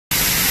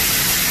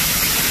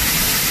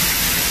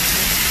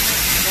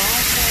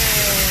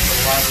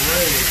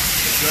rain,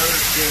 the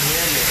gutters can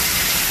handle it.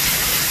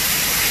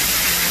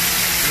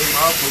 Them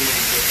up a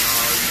little bit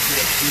now. You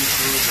can't see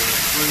through the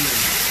screen.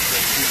 You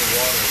can't see the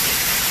water.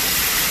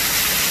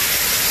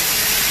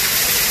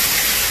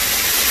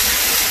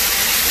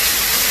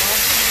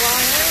 That's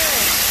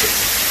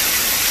water.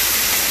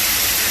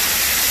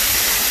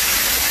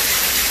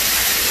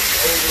 It's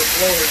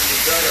overflowing the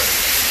gutter.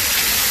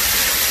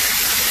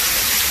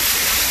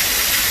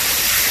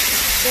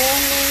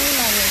 Strong rain,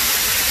 mommy.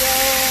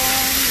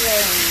 Strong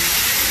rain.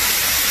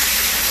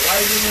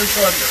 Lightning and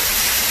thunder.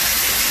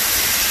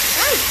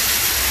 Ay!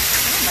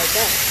 Oh my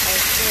God, I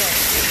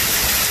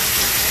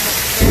swear.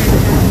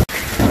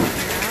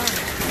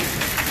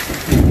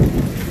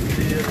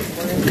 See the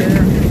plant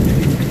there?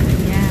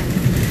 Yeah.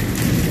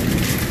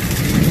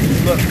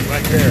 Look,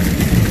 right there.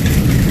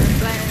 The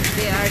plants,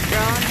 they are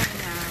drowning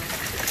now.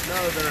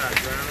 No, they're not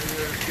drowning.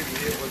 They're just getting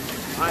hit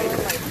with ice.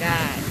 Oh my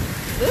God.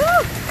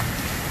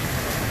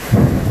 Woo!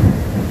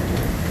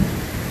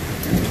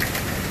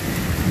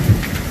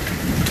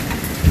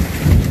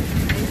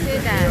 I see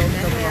that,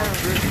 the Coming hill.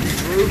 off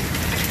Christmas roof.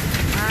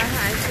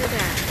 I see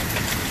that.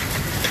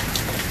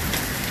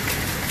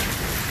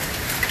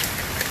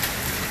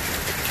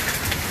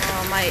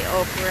 Oh, my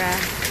okra.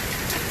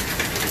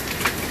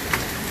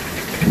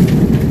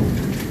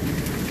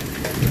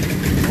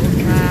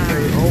 Wow.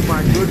 Say, oh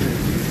my goodness.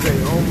 You say,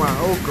 oh my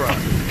okra.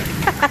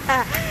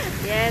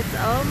 Yes,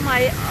 oh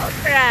my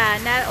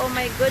okra, not oh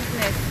my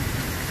goodness.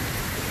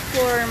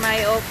 For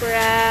my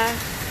okra,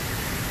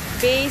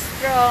 be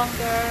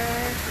stronger.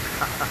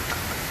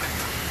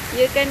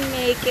 You can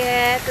make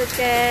it,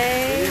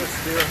 okay? It's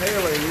still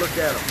hailing. Look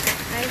at them.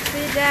 I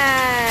see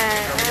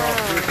that. Coming off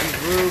Oh.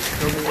 Christmas roof.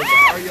 Coming into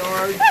our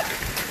yard. I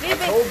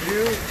Baby. told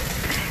you.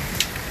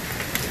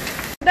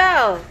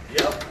 No,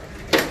 Yep.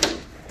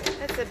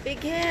 that's a big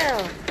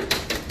hill.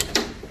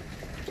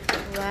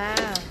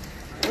 Wow.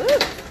 Woo.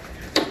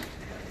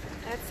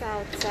 That's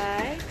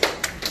outside.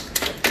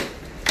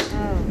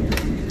 Oh.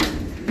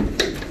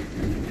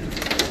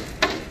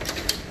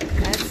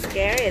 That's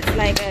scary. It's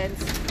like a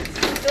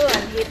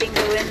stone hitting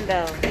the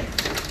window.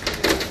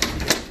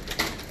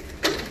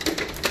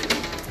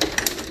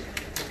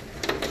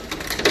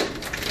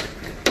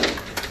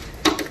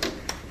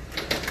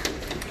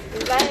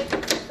 It's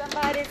like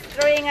somebody's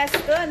throwing a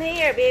stone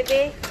here,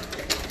 baby.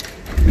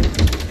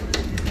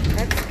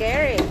 That's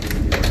scary.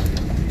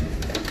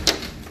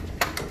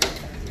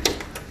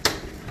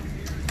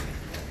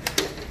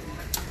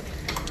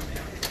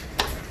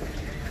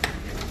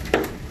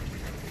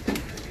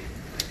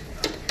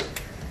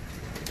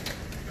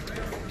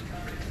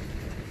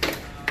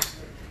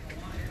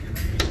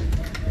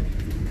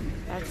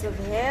 Lots of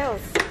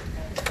hills.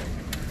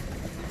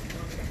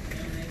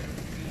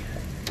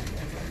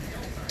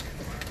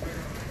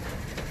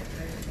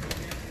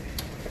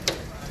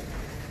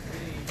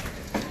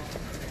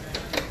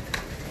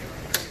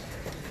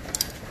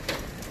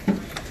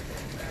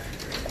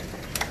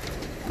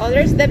 Oh,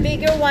 there's the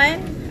bigger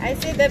one. I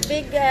see the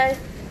big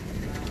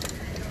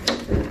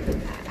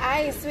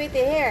eye, sweetie,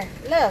 here.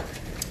 Look.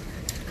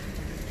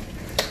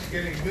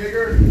 Getting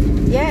bigger.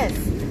 Yes.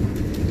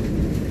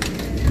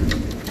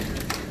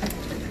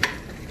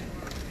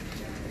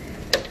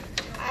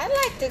 I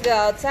like to go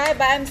outside,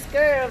 but I'm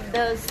scared of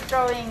those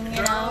throwing,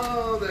 you know.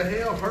 Oh, the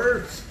hail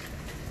hurts.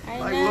 I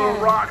Like know.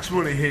 little rocks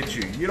when it hits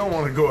you. You don't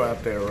want to go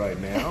out there right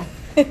now.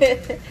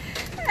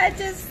 I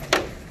just,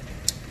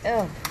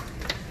 oh.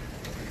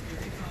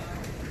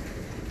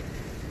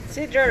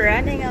 See, they're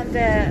running on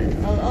the,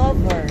 all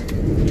over.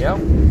 Yep.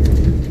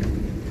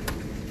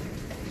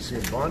 See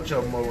a bunch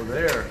of them over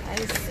there. I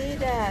see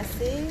that,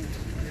 see?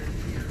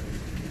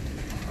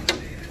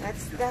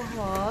 That's the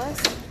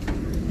hose.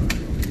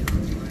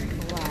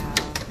 Wow.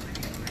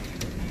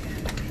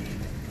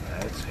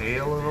 That's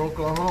hail in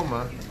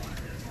Oklahoma.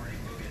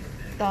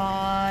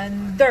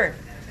 Thunder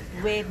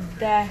with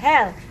the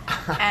hail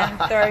and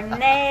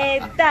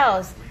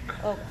tornadoes.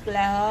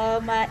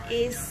 Oklahoma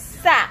is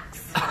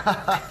sucks.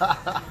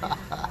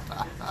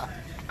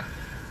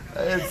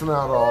 It's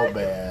not all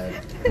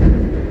bad.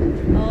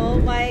 Oh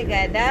my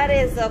God, that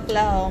is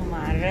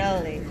Oklahoma,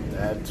 really.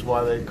 That's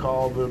why they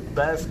call the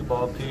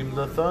basketball team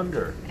the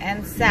Thunder.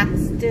 And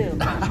sucks too.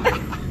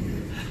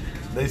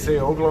 They say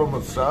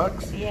Oklahoma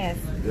sucks? Yes.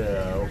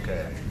 Yeah,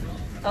 okay.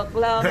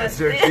 Oklahoma That's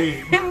their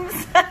team.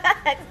 sucks.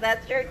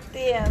 That's your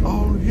team.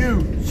 Oh,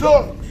 you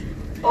sucks.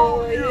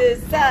 Oh, you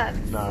sucks.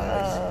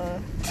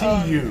 Nice.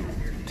 TU.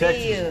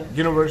 Texas.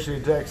 University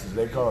of Texas.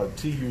 They call it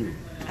TU.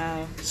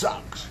 Oh.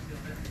 Sucks.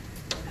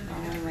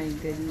 Oh my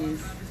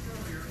goodness.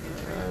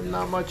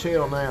 Not much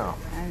hail now.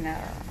 I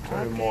know.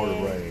 Turning more to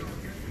Okay. rain.